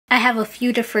I have a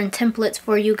few different templates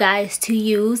for you guys to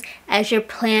use as you're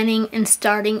planning and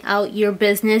starting out your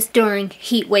business during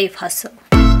Heatwave Hustle.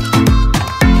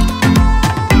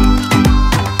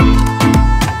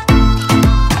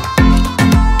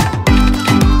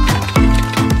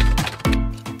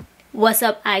 What's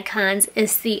up, icons?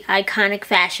 It's the Iconic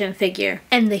Fashion Figure,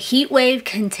 and the heat wave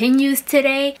continues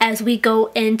today as we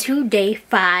go into day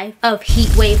 5 of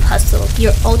Heatwave Hustle,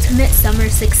 your ultimate summer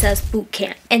success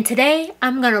bootcamp. And today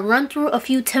I'm gonna run through a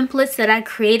few templates that I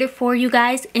created for you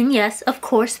guys, and yes, of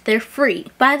course, they're free.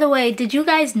 By the way, did you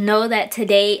guys know that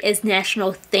today is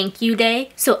National Thank You Day?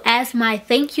 So as my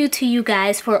thank you to you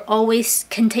guys for always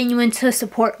continuing to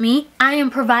support me, I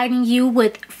am providing you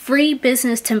with free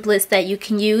business templates that you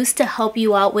can use to help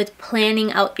you out with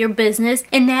planning out your business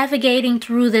and navigating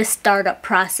through this startup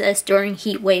process during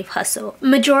Heatwave Hustle.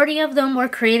 Majority of them were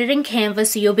created in Canva,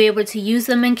 so you'll be able to use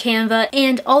them in Canva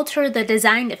and alter the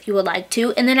design if you would like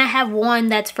to. And then I have one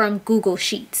that's from Google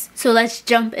Sheets. So let's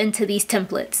jump into these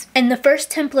templates. And the first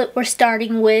template we're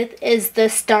starting with is the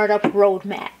startup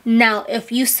roadmap. Now,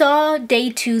 if you saw day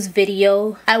 2's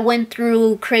video, I went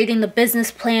through creating the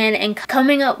business plan and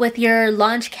coming up with your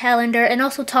launch calendar, and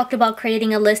also talked about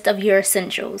creating a list of your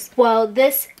essentials. Well,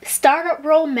 this startup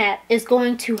roadmap is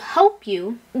going to help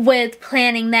you with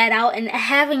planning that out and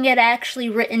having it actually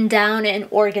written down and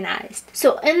organized.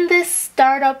 So in this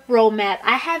startup roadmap,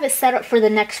 I have it set up for the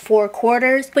next 4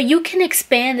 quarters, but you can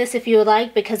expand this if you would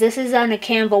like, because this is on a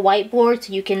Canva whiteboard,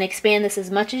 so you can expand this as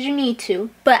much as you need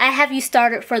to. But I have you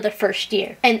started for the first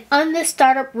year. And on this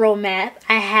startup roadmap,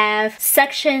 I have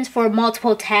sections for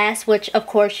multiple tasks, which of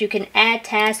course you can add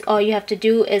tasks. All you have to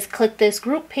do is click this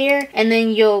group here, and then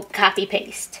you'll copy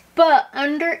paste. But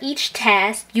under each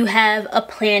task, you have a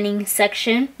planning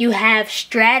section, you have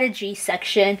strategy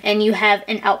section, and you have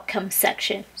an outcome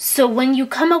section. So when you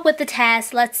come up with the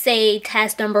task, let's say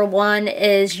task number 1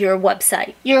 is your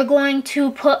website. You're going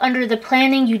to put under the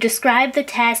planning, you describe the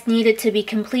task needed to be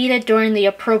completed during the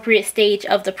appropriate stage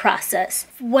of the process.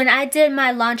 When I did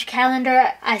my launch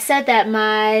calendar, I said that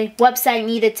my website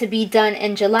needed to be done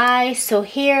in July. So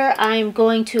here I'm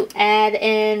going to add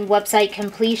in website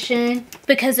completion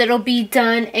because it'll be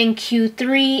done in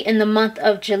Q3 in the month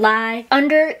of July.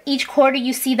 Under each quarter,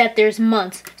 you see that there's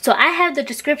months. So I have the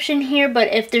description here,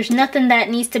 but if there's nothing that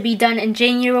needs to be done in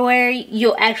January,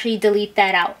 you'll actually delete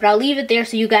that out. But I'll leave it there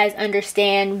so you guys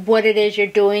understand what it is you're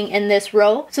doing in this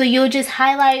row. So you'll just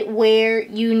highlight where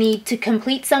you need to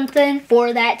complete something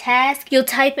for that task. You'll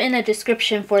type in a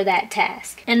description for that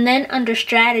task. And then under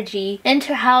strategy,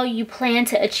 enter how you plan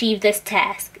to achieve this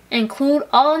task. Include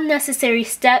all necessary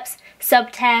steps,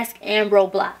 subtask, and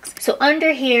roadblocks. So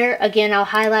under here, again, I'll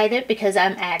highlight it because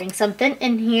I'm adding something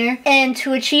in here. And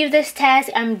to achieve this task,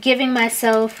 I'm giving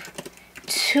myself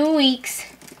 2 weeks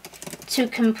to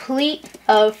complete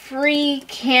a free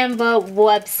Canva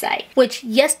website, which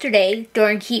yesterday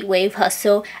during Heatwave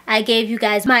Hustle, I gave you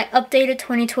guys my updated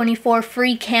 2024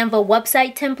 free Canva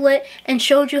website template and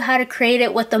showed you how to create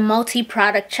it with the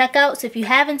multi-product checkout. So if you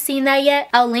haven't seen that yet,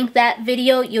 I'll link that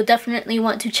video. You'll definitely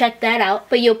want to check that out.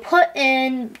 But you'll put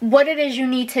in what it is you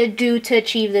need to do to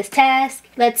achieve this task.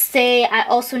 Let's say I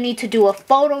also need to do a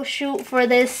photo shoot for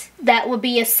this. That would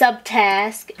be a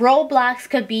subtask. Roadblocks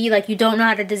could be like you don't know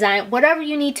how to design. Whatever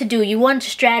you need to do, you want to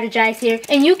strategize here.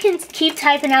 And you can keep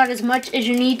typing out as much as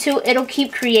you need to. It'll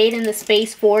keep creating the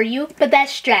space for you. But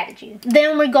that's strategy.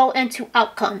 Then we go into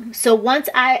outcome. So once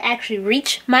I actually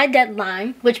reach my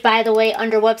deadline, which by the way,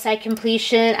 under website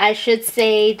completion, I should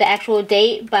say the actual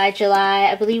date by July,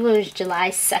 I believe it was July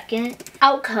 2nd.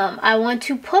 Outcome, I want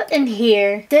to put in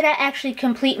here, did I actually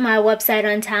complete my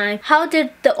website on time? How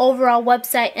did the overall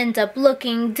website end up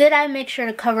looking? Did I make sure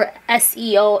to cover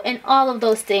SEO and all of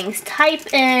those things?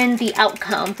 Type in the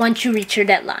outcome once you reach your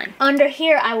deadline. Under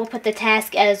here, I will put the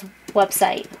task as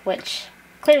website, which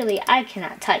clearly I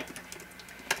cannot type.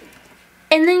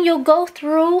 And then you'll go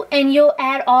through and you'll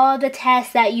add all the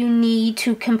tasks that you need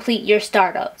to complete your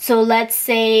startup. So let's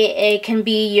say it can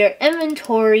be your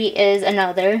inventory is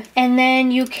another. And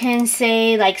then you can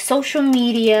say like social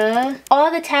media, all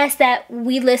the tasks that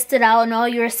we listed out and all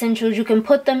your essentials, you can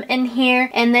put them in here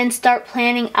and then start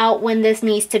planning out when this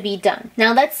needs to be done.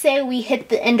 Now let's say we hit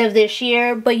the end of this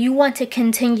year, but you want to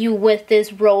continue with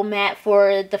this roadmap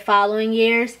for the following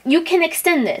years. You can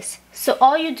extend this. So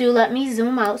all you do, let me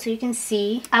zoom out so you can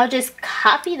see. I'll just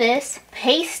copy this,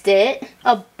 paste it,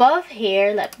 above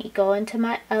here, let me go into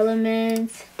my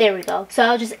elements. There we go. So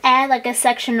I'll just add like a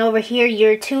section over here,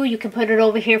 year 2. You can put it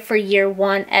over here for year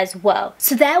 1 as well.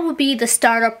 So that would be the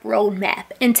startup roadmap.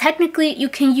 And technically you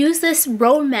can use this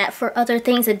roadmap for other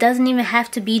things. It doesn't even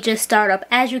have to be just startup.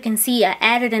 As you can see, I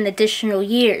added an additional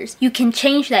years. You can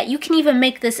change that. You can even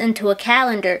make this into a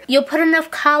calendar. You'll put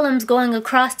enough columns going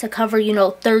across to cover, you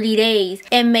know, 30 days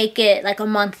and make it like a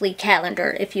monthly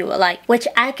calendar if you would like, which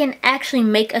I can actually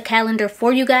make a calendar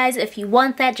for you guys. If you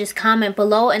want that, just comment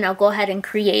below and I'll go ahead and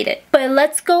create it. But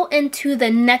let's go into the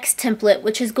next template,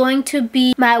 which is going to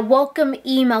be my welcome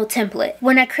email template.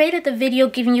 When I created the video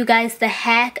giving you guys the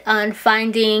hack on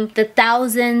finding the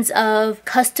thousands of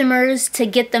customers to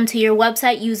get them to your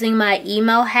website using my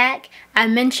email hack, I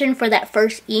mentioned for that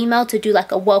first email to do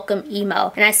like a welcome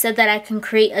email, and I said that I can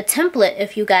create a template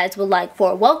if you guys would like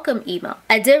for a welcome email.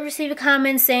 I did receive a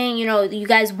comment saying, you know, you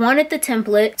guys wanted the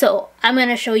template, so I'm going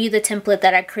to show you the template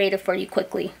that I created for you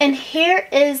quickly. And here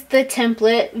is the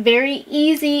template, very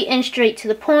easy and straight to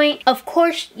the point. Of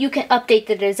course, you can update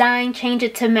the design, change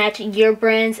it to match your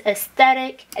brand's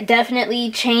aesthetic.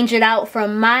 Definitely change it out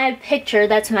from my picture,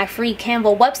 that's my free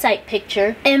Canva website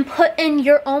picture, and put in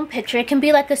your own picture. It can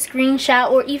be like a screenshot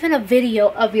or even a video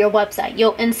of your website.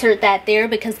 You'll insert that there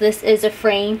because this is a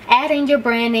frame. Add in your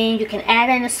brand name. You can add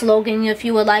in a slogan if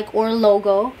you would like, or a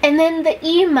logo. And then the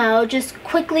email just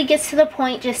quickly gets to the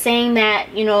point, just saying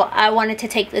that, you know, I wanted to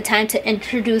take the time to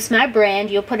introduce my brand.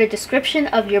 You'll put a description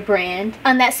of your brand.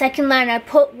 On that second line, I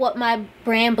put what my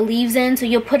brand believes in, so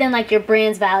you'll put in like your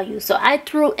brand's values. So I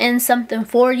threw in something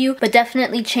for you, but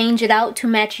definitely change it out to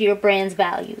match your brand's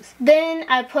values. Then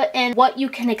I put in what you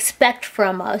can expect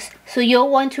from us. So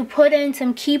you'll want to put in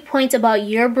some key points about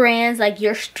your brands, like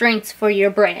your strengths for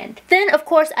your brand. Then of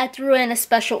course I threw in a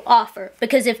special offer,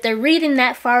 because if they're reading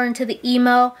that far into the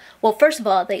email, well, first of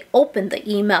all, they opened the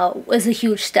email was a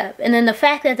huge step. And then the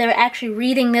fact that they're actually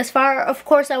reading this far, of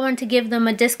course I want to give them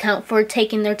a discount for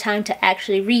taking their time to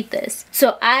actually read this.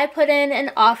 So I put in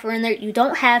an offer in there. You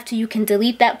don't have to, you can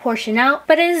delete that portion out,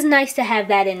 but it is nice to have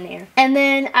that in there. And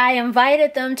then I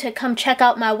invited them to come check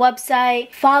out my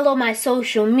website, follow my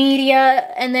social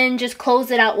media, and then just close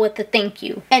it out with a thank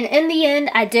you. And in the end,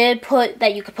 I did put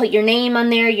that you could put your name on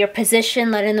there, your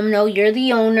position, letting them know you're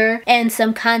the owner, and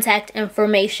some contact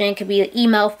information. It could be an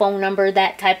email, phone number,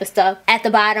 that type of stuff. At the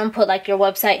bottom, put like your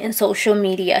website and social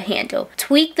media handle.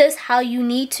 Tweak this how you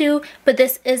need to, but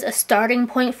this is a starting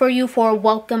point for you for a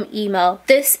welcome email.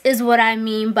 This is what I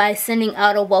mean by sending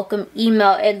out a welcome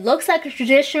email. It looks like a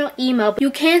traditional email, but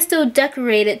you can still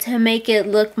decorate it to make it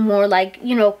look more like,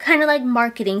 you know, kind of like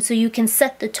marketing, so you can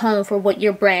set the tone for what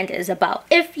your brand is about.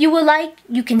 If you would like,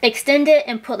 you can extend it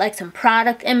and put like some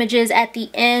product images at the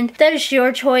end. That is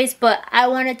your choice, but I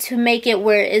wanted to make it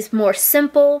where it's more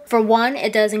simple. For one,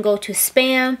 it doesn't go to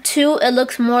spam. Two, it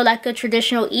looks more like a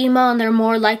traditional email and they're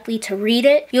more likely to read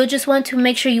it. You'll just want to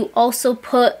make sure you also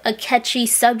put a catchy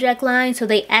subject line so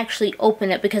they actually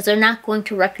open it, because they're not going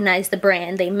to recognize the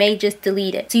brand. They may just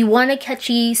delete it. So you want a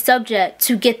catchy subject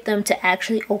to get them to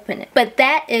actually open it. But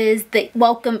that is the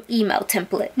welcome email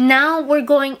template. Now we're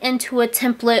going into a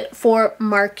template for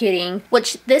marketing,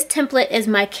 which this template is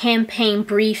my campaign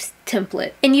briefs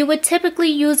template. And you would typically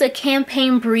use a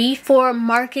campaign brief for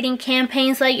marketing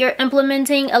campaigns that you're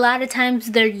implementing. A lot of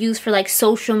times they're used for like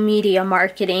social media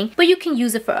marketing, but you can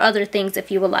use it for other things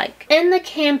if you would like. In the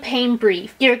campaign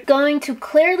brief, you're going to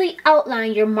clearly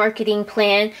outline your marketing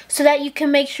plan so that you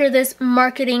can make sure this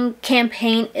marketing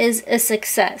campaign is a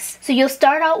success. So you'll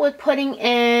start out with putting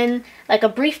in like a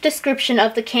brief description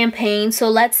of the campaign. So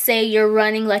let's say you're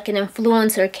running like an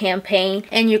influencer campaign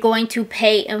and you're going to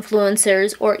pay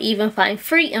influencers or even find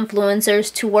free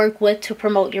influencers to work with to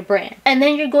promote your brand. And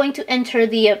then you're going to enter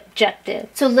the objective.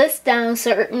 So list down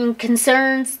certain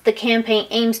concerns the campaign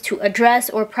aims to address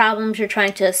or problems you're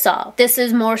trying to solve. This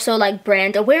is more so like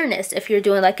brand awareness. If you're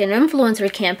doing like an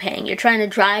influencer campaign, you're trying to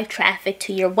drive traffic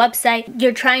to your website,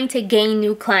 you're trying to gain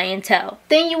new clientele.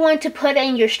 Then you want to put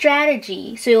in your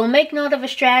strategy. So you'll make note of a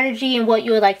strategy and what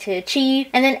you would like to achieve,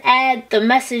 and then add the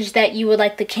message that you would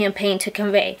like the campaign to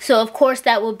convey. So of course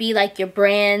that will be like your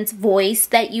brand's voice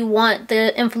that you want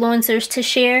the influencers to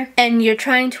share, and you're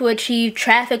trying to achieve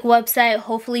traffic, website,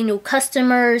 hopefully new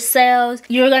customers, sales.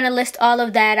 You're going to list all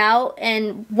of that out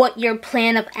and what your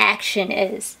plan of action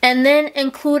is, and then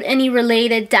include any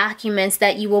related documents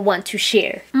that you will want to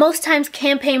share. Most times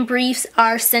campaign briefs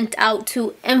are sent out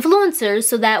to influencers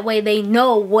so that way they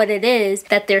know what it is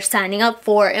that they're signing up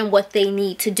for and what they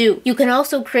need to do. You can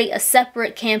also create a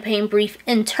separate campaign brief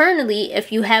internally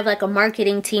if you have like a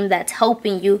marketing team that's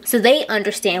helping you you so they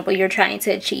understand what you're trying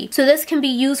to achieve. So this can be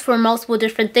used for multiple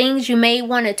different things. You may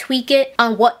want to tweak it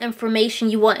on what information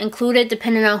you want included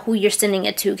depending on who you're sending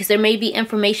it to, because there may be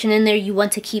information in there you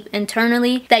want to keep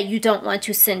internally that you don't want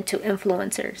to send to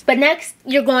influencers. But next,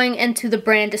 you're going into the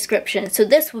brand description. So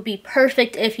this would be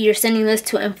perfect if you're sending this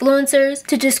to influencers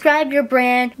to describe your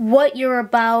brand, what you're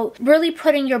about, really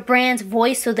putting your brand's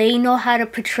voice so they know how to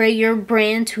portray your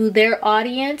brand to their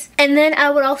audience. And then I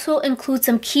would also include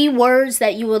some keywords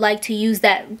that you would like to use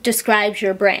that describes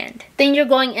your brand. Then you're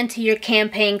going into your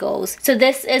campaign goals. So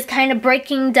this is kind of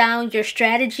breaking down your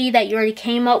strategy that you already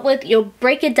came up with. You'll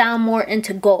break it down more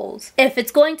into goals. If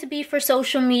it's going to be for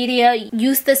social media,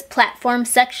 use this platform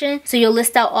section. So you'll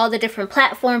list out all the different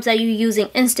platforms that you're using: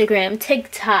 Instagram,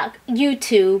 TikTok,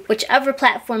 YouTube, whichever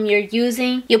platform you're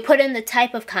using. You'll put in the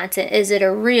type of content. Is it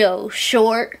a reel,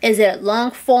 short? Is it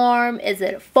long form? Is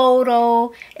it a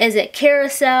photo? Is it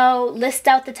carousel? List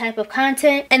out the type of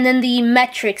content and then the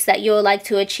metrics that you'll like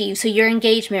to achieve. So your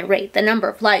engagement rate, the number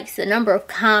of likes, the number of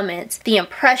comments, the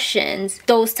impressions,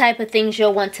 those type of things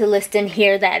you'll want to list in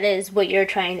here. That is what you're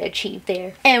trying to achieve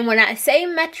there. And when I say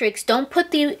metrics, don't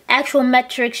put the actual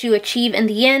metrics you achieve in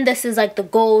the end. This is like the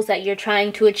goals that you're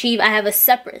trying to achieve. I have a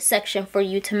separate section for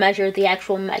you to measure the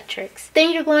actual metrics.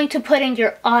 Then you're going to put in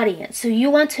your audience. So you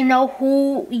want to know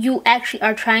who you actually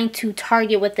are trying to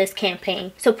target with this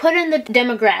campaign. So put in the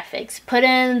demographics, put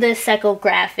in the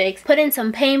psychographics, put in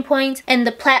some pain points and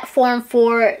the platform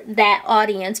for that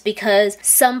audience, because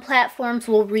some platforms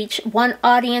will reach one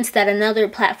audience that another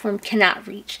platform cannot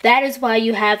reach. That is why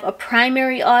you have a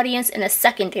primary audience and a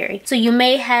secondary. So you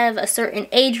may have a certain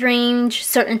age range,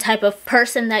 certain type of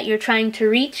person that you're trying to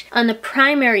reach on the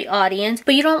primary audience,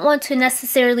 but you don't want to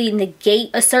necessarily negate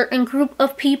a certain group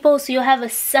of people. So you'll have a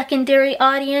secondary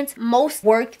audience. Most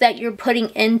work that you're putting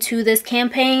into this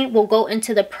campaign will go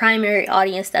into the primary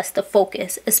audience. That's the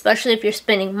focus, especially if you're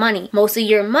spending money. Most of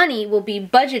your money will be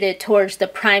budgeted towards the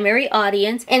primary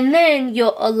audience, and then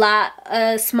you'll allot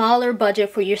a smaller budget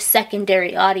for your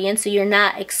secondary audience so you're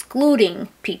not excluding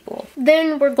people.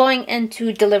 Then we're going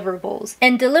into deliverables,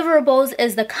 and deliverables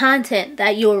is the content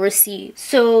that you'll receive.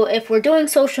 So if we're doing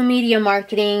social media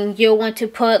marketing, you'll want to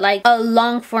put like a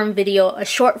long form video, a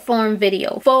short form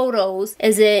video, photos,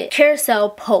 is it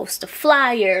carousel post, a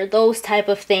flyer, those type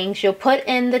of things. You'll put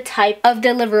in the type of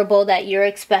deliverable that you're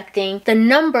expecting, the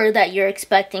number that you're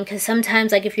expecting, because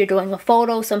sometimes like if you're doing a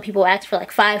photo, some people ask for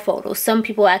like 5 photos, some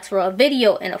people ask for a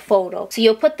video and a photo. So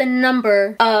you'll put the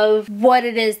number of what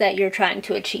it is that you're trying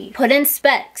to achieve. Put in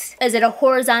specs. Is it a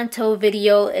horizontal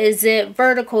video? Is it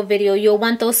vertical video? You'll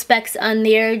want those specs on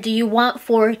there. Do you want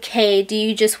 4K? Do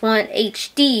you just want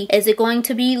HD? Is it going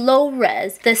to be low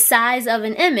res? The size of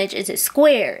an image, is it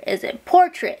square? Is it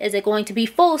portrait? Is it going to be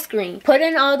full screen? Put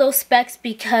in all those specs,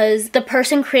 because the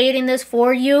person creating this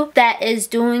for you that is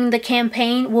doing the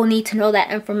campaign will need to know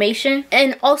that information.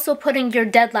 And also put in your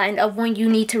deadline of when you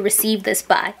need to receive this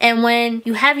by. And when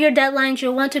you have your deadlines,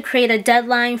 you'll want to create a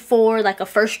deadline for like a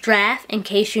first draft in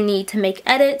case you need to make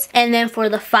edits, and then for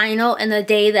the final and the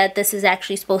day that this is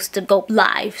actually supposed to go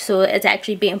live, so it's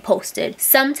actually being posted.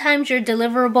 Sometimes your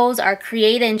deliverables are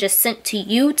created and just sent to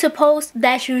you to post.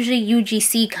 That's usually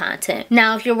UGC content.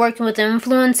 Now if you're working with an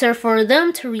influencer for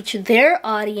them to reach their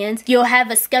audience, you'll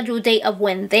have a scheduled date of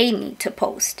when they need to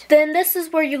post. Then this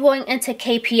is where you're going into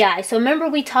KPI. So remember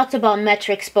we talked about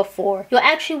metrics before. You'll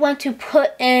actually want to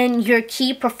put in your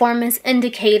key performance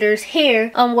indicators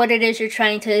here on what it is you're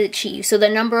trying to achieve. So the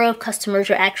number of customers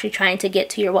you're actually trying to get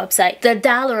to your website, the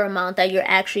dollar amount that you're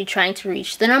actually trying to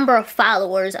reach, the number of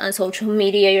followers on social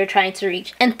media you're trying to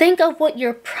reach, and think of what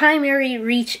your primary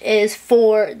reach is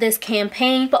for this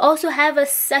campaign, but also have a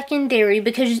secondary,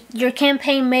 because your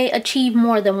campaign may achieve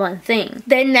more than one thing.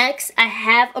 Then next, I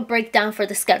have a breakdown for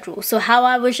the schedule. So how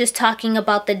I was just talking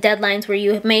about the deadlines where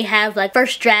you may have like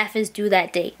first draft is due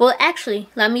that date. Well, actually,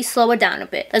 let me slow it down a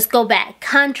bit. Let's go back.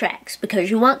 Contracts, because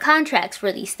you want contracts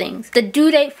for these things. The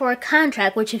due date for a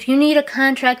contract, which if you need a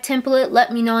contract template,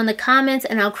 let me know in the comments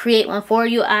and I'll create one for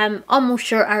you. I'm almost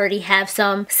sure I already have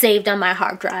some saved on my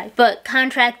hard drive. But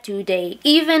contract due date,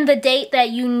 even the date that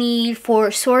you need for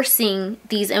sourcing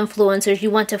these influencers, you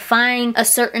want to find a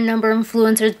certain number of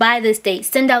influencers by this date,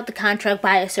 send out the contract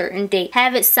by a certain date,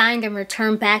 have it signed and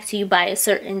returned back to you by a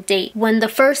certain date, when the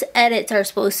first edits are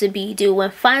supposed to be due,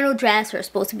 when final drafts are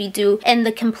supposed to be due, and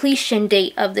the completion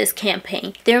date of this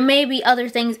campaign. There may be other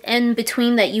things things in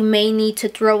between that you may need to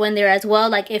throw in there as well.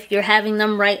 Like if you're having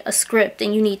them write a script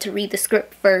and you need to read the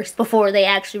script first before they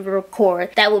actually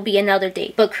record, that will be another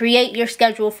date. But create your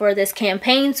schedule for this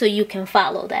campaign so you can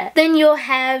follow that. Then you'll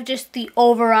have just the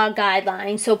overall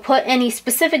guidelines. So put any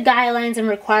specific guidelines and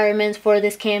requirements for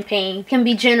this campaign. It can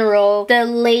be general. The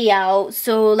layout.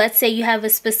 So let's say you have a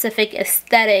specific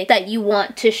aesthetic that you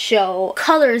want to show,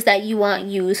 colors that you want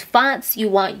used, fonts you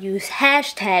want used,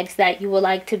 hashtags that you would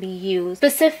like to be used,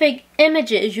 specific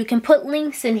images. You can put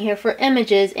links in here for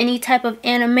images, any type of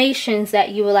animations that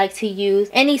you would like to use,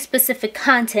 any specific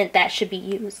content that should be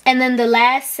used. And then the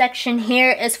last section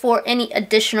here is for any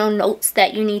additional notes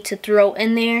that you need to throw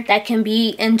in there. That can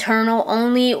be internal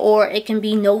only, or it can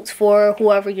be notes for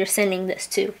whoever you're sending this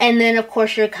to. And then of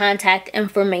course your contact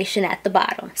information at the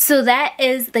bottom. So that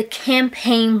is the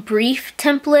campaign brief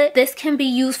template. This can be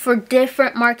used for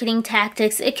different marketing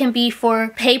tactics. It can be for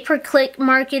pay-per-click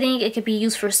marketing. It can be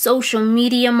used for social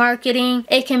media marketing.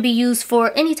 It can be used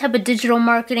for any type of digital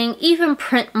marketing, even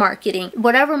print marketing.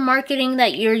 Whatever marketing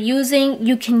that you're using,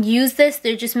 you can use this.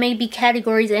 There just may be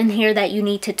categories in here that you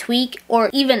need to tweak or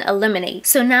even eliminate.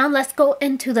 So now let's go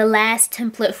into the last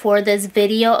template for this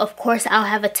video. Of course, I'll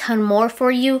have a ton more for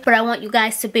you, but I want you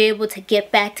guys to be able to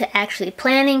get back to actually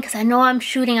planning, because I know I'm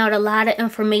shooting out a lot of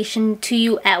information to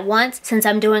you at once since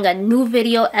I'm doing a new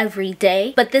video every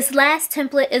day. But this last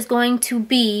template is going to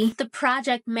be the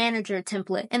project manager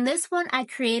template, and this one I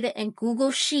created in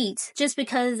Google Sheets just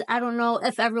because I don't know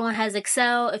if everyone has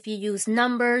Excel, if you use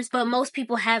numbers, but most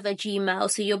people have a Gmail,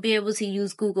 so you'll be able to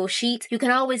use Google Sheets. You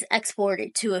can always export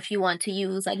it too if you want to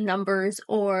use like numbers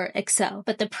or Excel.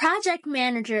 But the project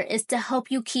manager is to help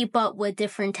you keep up with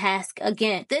different tasks.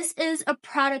 Again, this is a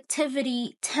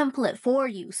productivity template for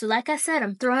you. So like I said,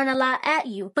 I'm throwing a lot at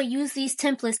you, but use these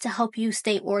templates to help you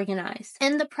stay organized.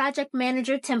 In the project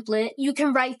manager template, you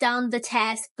can write down the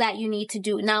tasks that you need to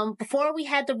do. Now, before we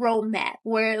had the roadmap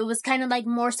where it was kind of like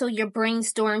more so your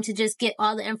brainstorm to just get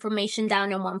all the information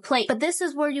down in one place. But this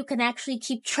is where you can actually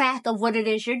keep track of what it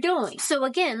is you're doing. So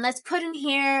again, let's put in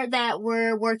here that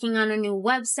we're working on a new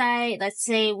website. Let's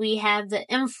say we have the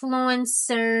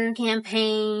influencer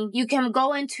campaign. You can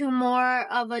go into more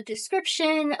of a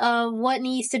description of what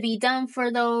needs to be done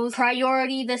for those.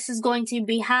 Priority, this is going to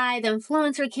be high. The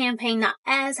influencer campaign, not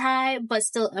as high, but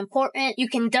still important. You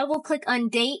can double click on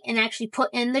date and actually put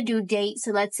in the due date.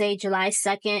 So let's say July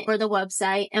 2nd for the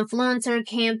website. Influencer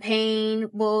campaign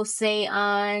will say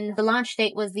on the launch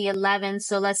date was the 11th.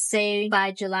 So let's say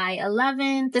by July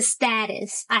 11th. The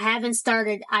status, I haven't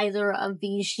started either of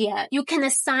these yet. You can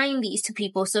assign these to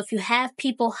people. So if you have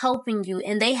people helping you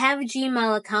and they have a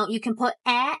Gmail account, you can put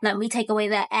 @ let me take away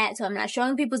that @ so I'm not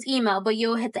showing people's email, but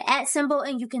you'll hit the @ symbol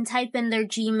and you can type in their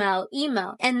Gmail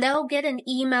email and they'll get an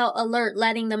email alert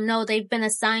letting them know they've been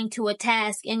assigned to a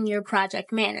task in your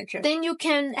project manager. Then you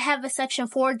can have a section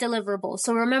for deliverables.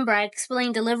 So remember, I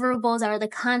explained deliverables are the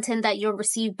content that you'll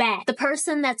receive back. The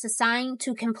person that's assigned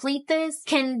to complete this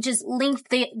can just link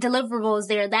the deliverables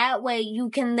there. That way you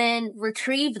can then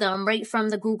retrieve them right from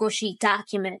the Google Sheet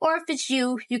document. Or if it's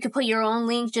you can put your own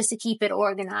link just to keep it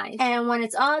organized. And when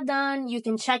it's all done, you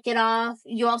can check it off.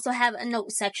 You also have a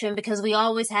note section because we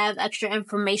always have extra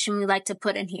information we like to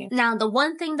put in here. Now, the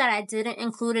one thing that I didn't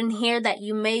include in here that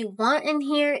you may want in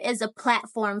here is a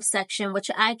platform section, which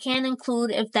I can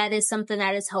include if that is something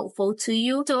that is helpful to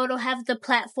you. So it'll have the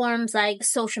platforms like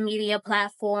social media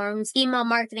platforms, email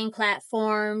marketing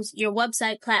platforms, your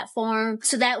website platform,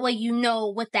 so that way you know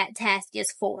what that task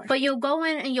is for. But you'll go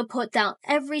in and you'll put down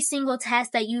every single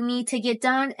task that you need to get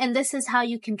done, and this is how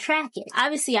you can track it.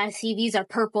 Obviously, I see these are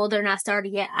purple, they're not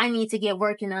started yet. I need to get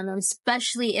working on them,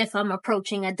 especially if I'm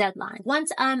approaching a deadline.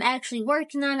 Once I'm actually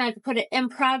working on it, I can put it in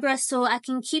progress so I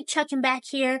can keep checking back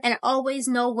here and always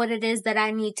know what it is that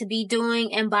I need to be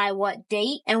doing and by what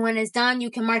date. And when it's done, you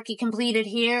can mark it completed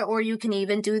here, or you can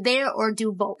even do there or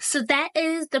do both. So that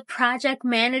is the project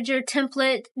manager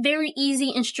template. Very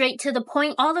easy and straight to the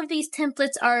point. All of these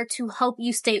templates are to help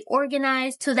you stay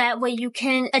organized so that way you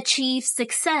can achieve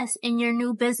success in your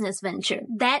new business venture.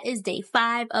 That is day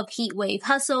 5 of Heatwave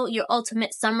Hustle, your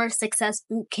ultimate summer success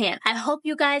bootcamp. I hope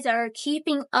you guys are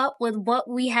keeping up with what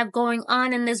we have going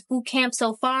on in this bootcamp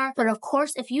so far. But of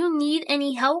course, if you need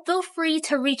any help, feel free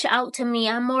to reach out to me.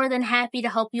 I'm more than happy to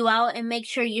help you out and make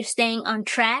sure you're staying on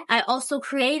track. I also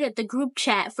created the group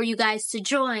chat for you guys to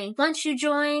join. Once you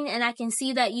join and I can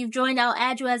see that you've joined, I'll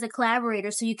add you as a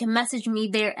collaborator so you can message me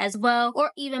there as well,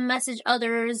 or even message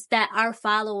others that are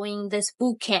following this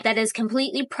bootcamp. That is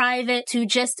completely private to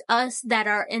just us that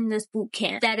are in this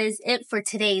bootcamp. That is it for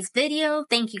today's video.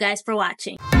 Thank you guys for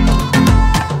watching.